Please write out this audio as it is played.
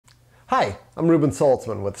Hi, I'm Ruben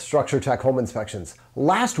Saltzman with Structure Tech Home Inspections.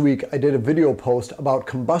 Last week I did a video post about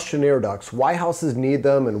combustion air ducts, why houses need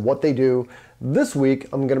them and what they do. This week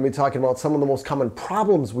I'm going to be talking about some of the most common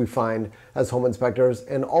problems we find as home inspectors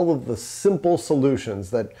and all of the simple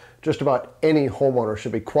solutions that just about any homeowner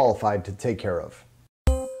should be qualified to take care of.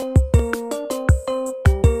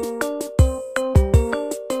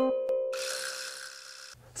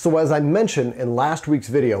 So as I mentioned in last week's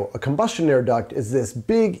video, a combustion air duct is this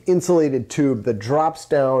big insulated tube that drops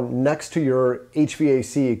down next to your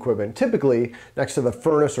HVAC equipment, typically next to the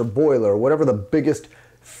furnace or boiler, whatever the biggest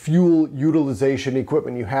fuel utilization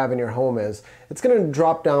equipment you have in your home is. It's going to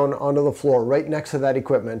drop down onto the floor right next to that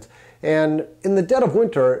equipment. And in the dead of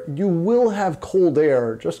winter, you will have cold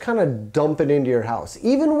air just kind of dump it into your house.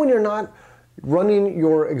 Even when you're not running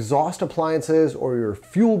your exhaust appliances or your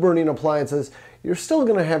fuel burning appliances, you're still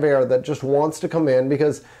going to have air that just wants to come in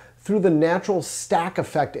because through the natural stack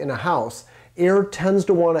effect in a house, air tends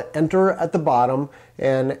to want to enter at the bottom,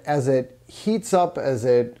 and as it heats up, as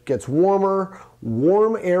it gets warmer,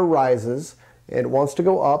 warm air rises, it wants to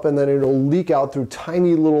go up and then it'll leak out through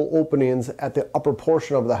tiny little openings at the upper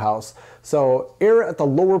portion of the house. So air at the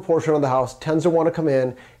lower portion of the house tends to want to come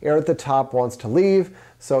in, air at the top wants to leave,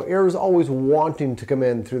 so air is always wanting to come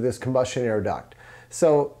in through this combustion air duct.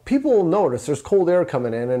 So people will notice there's cold air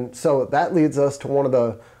coming in, and so that leads us to one of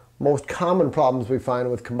the most common problems we find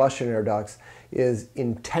with combustion air ducts is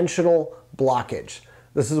intentional blockage.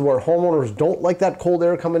 This is where homeowners don't like that cold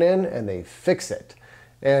air coming in and they fix it.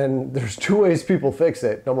 And there's two ways people fix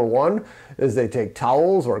it. Number one is they take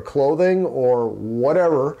towels or clothing or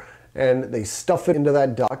whatever and they stuff it into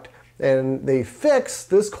that duct and they fix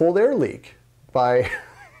this cold air leak by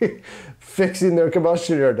fixing their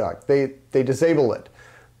combustion air duct. They disable it.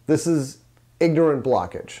 This is ignorant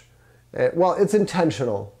blockage. Well, it's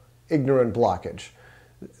intentional ignorant blockage.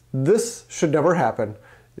 This should never happen.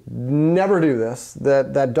 Never do this.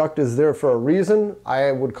 That duct is there for a reason.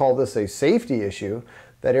 I would call this a safety issue.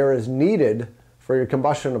 That air is needed for your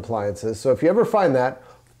combustion appliances. So if you ever find that,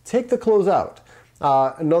 take the clothes out.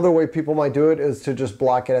 Another way people might do it is to just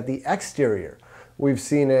block it at the exterior. We've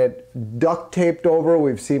seen it duct taped over.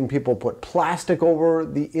 We've seen people put plastic over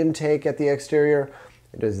the intake at the exterior.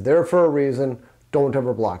 It is there for a reason. Don't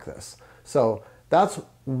ever block this. So that's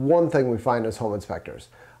one thing we find as home inspectors.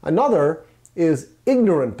 Another is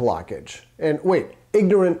ignorant blockage. And wait,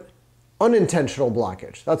 ignorant unintentional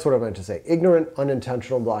blockage. That's what I meant to say. Ignorant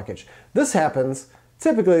unintentional blockage. This happens,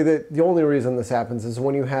 typically the only reason this happens is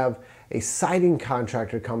when you have a siding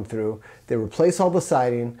contractor come through, they replace all the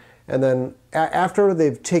siding, and then after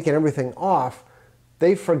they've taken everything off,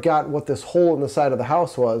 they forgot what this hole in the side of the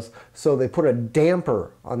house was, so they put a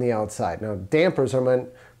damper on the outside. Now, dampers are meant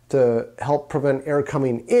to help prevent air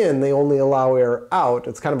coming in. They only allow air out.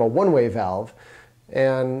 It's kind of a one-way valve.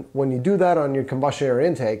 And when you do that on your combustion air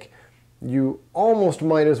intake, you almost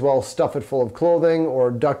might as well stuff it full of clothing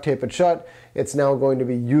or duct tape it shut. It's now going to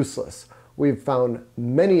be useless. We've found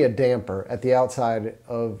many a damper at the outside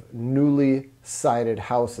of newly sided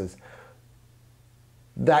houses.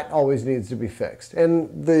 That always needs to be fixed.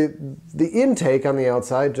 And the intake on the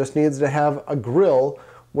outside just needs to have a grill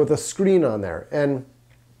with a screen on there. And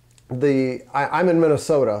I'm in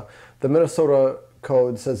Minnesota. The Minnesota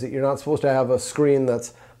code says that you're not supposed to have a screen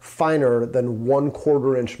that's finer than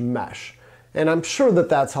 1/4 inch mesh. And I'm sure that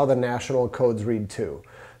that's how the national codes read too.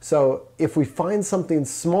 So if we find something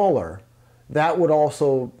smaller, that would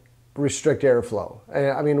also restrict airflow.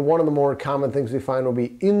 I mean, one of the more common things we find will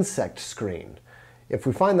be insect screen. If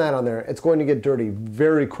we find that on there, it's going to get dirty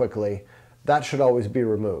very quickly. That should always be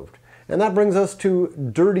removed. And that brings us to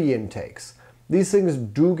dirty intakes. These things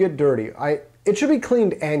do get dirty. It should be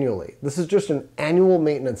cleaned annually. This is just an annual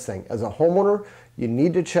maintenance thing. As a homeowner, you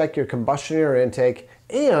need to check your combustion air intake,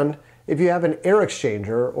 and if you have an air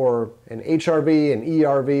exchanger or an HRV, an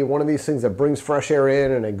ERV, one of these things that brings fresh air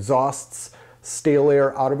in and exhausts stale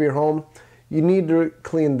air out of your home, you need to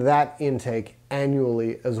clean that intake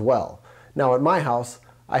annually as well. Now at my house,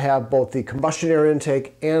 I have both the combustion air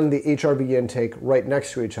intake and the HRV intake right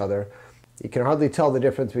next to each other. You can hardly tell the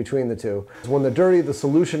difference between the two. When they're dirty, the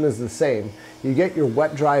solution is the same. You get your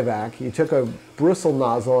wet dry vac, you took a bristle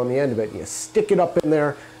nozzle on the end of it, and you stick it up in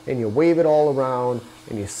there, and you wave it all around,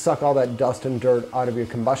 and you suck all that dust and dirt out of your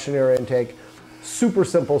combustion air intake. Super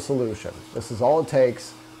simple solution. This is all it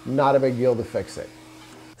takes, not a big deal to fix it.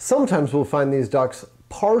 Sometimes we'll find these ducts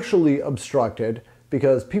partially obstructed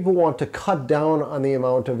because people want to cut down on the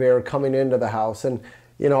amount of air coming into the house. And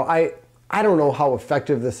you know, I don't know how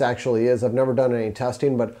effective this actually is. I've never done any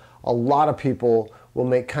testing, but a lot of people will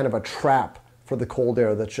make kind of a trap for the cold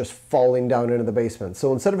air that's just falling down into the basement.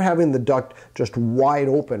 So instead of having the duct just wide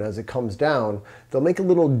open as it comes down, they'll make a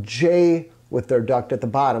little J with their duct at the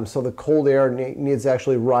bottom so the cold air needs to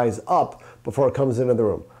actually rise up before it comes into the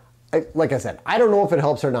room. Like I said, I don't know if it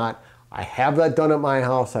helps or not. I have that done at my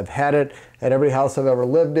house. I've had it at every house I've ever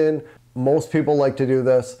lived in. Most people like to do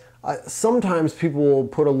this. Sometimes people will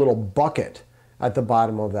put a little bucket at the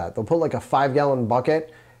bottom of that. They'll put like a 5-gallon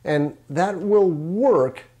bucket, and that will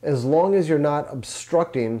work as long as you're not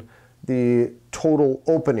obstructing the total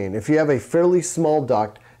opening. If you have a fairly small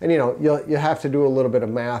duct, and you have to do a little bit of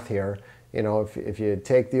math here. If you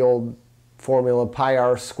take the old formula pi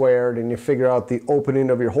r squared and you figure out the opening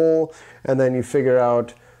of your hole, and then you figure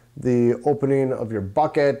out the opening of your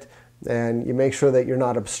bucket, and you make sure that you're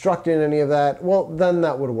not obstructing any of that, well, then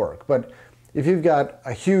that would work. But if you've got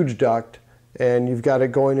a huge duct and you've got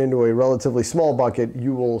it going into a relatively small bucket,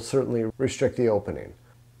 you will certainly restrict the opening.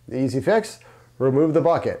 The easy fix: remove the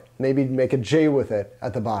bucket, maybe make a J with it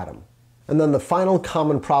at the bottom. And then the final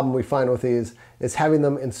common problem we find with these is having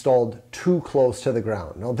them installed too close to the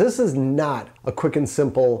ground. Now, this is not a quick and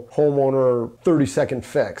simple homeowner 30-second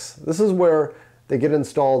fix. This is where they get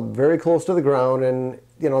installed very close to the ground, and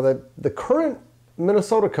the current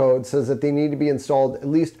Minnesota code says that they need to be installed at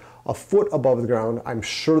least a foot above the ground. I'm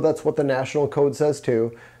sure that's what the national code says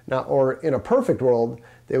too. Now, or in a perfect world,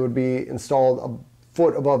 they would be installed a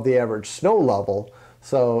foot above the average snow level.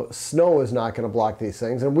 So snow is not going to block these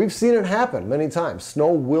things, and we've seen it happen many times.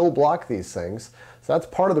 Snow will block these things. So that's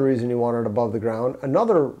part of the reason you want it above the ground.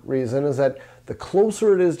 Another reason is that the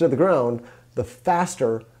closer it is to the ground, the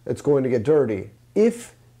faster it's going to get dirty.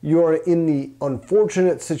 If you're in the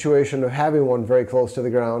unfortunate situation of having one very close to the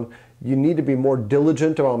ground, you need to be more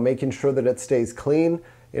diligent about making sure that it stays clean.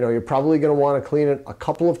 You're probably going to want to clean it a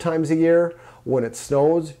couple of times a year. When it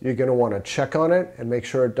snows, you're going to want to check on it and make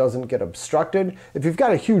sure it doesn't get obstructed. If you've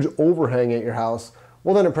got a huge overhang at your house,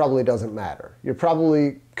 well, then it probably doesn't matter. You're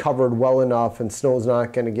probably covered well enough and snow's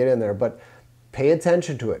not going to get in there, but pay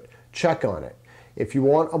attention to it. Check on it. If you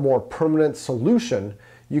want a more permanent solution,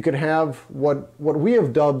 you could have what we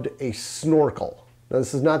have dubbed a snorkel. Now,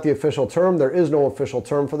 this is not the official term. There is no official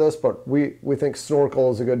term for this, but we think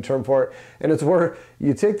snorkel is a good term for it. And it's where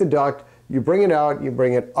you take the duct, you bring it out, you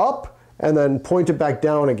bring it up, and then point it back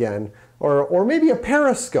down again. Or maybe a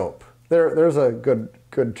periscope. There's a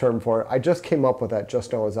good term for it. I just came up with that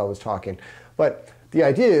just now as I was talking. But the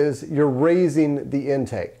idea is you're raising the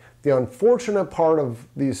intake. The unfortunate part of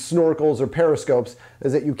these snorkels or periscopes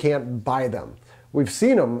is that you can't buy them. We've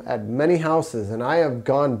seen them at many houses, and I have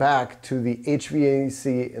gone back to the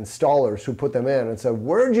HVAC installers who put them in and said,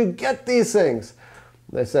 "Where'd you get these things?"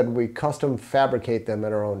 They said, "We custom fabricate them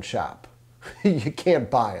in our own shop." You can't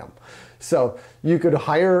buy them. So you could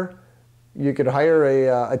hire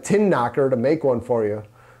a tin knocker to make one for you,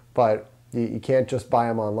 but you can't just buy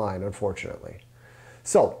them online, unfortunately.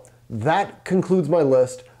 So that concludes my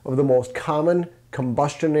list of the most common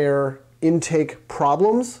combustion air intake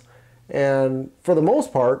problems, and for the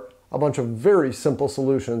most part, a bunch of very simple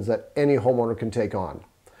solutions that any homeowner can take on.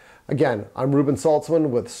 Again, I'm Ruben Saltzman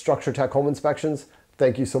with Structure Tech Home Inspections.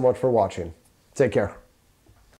 Thank you so much for watching. Take care.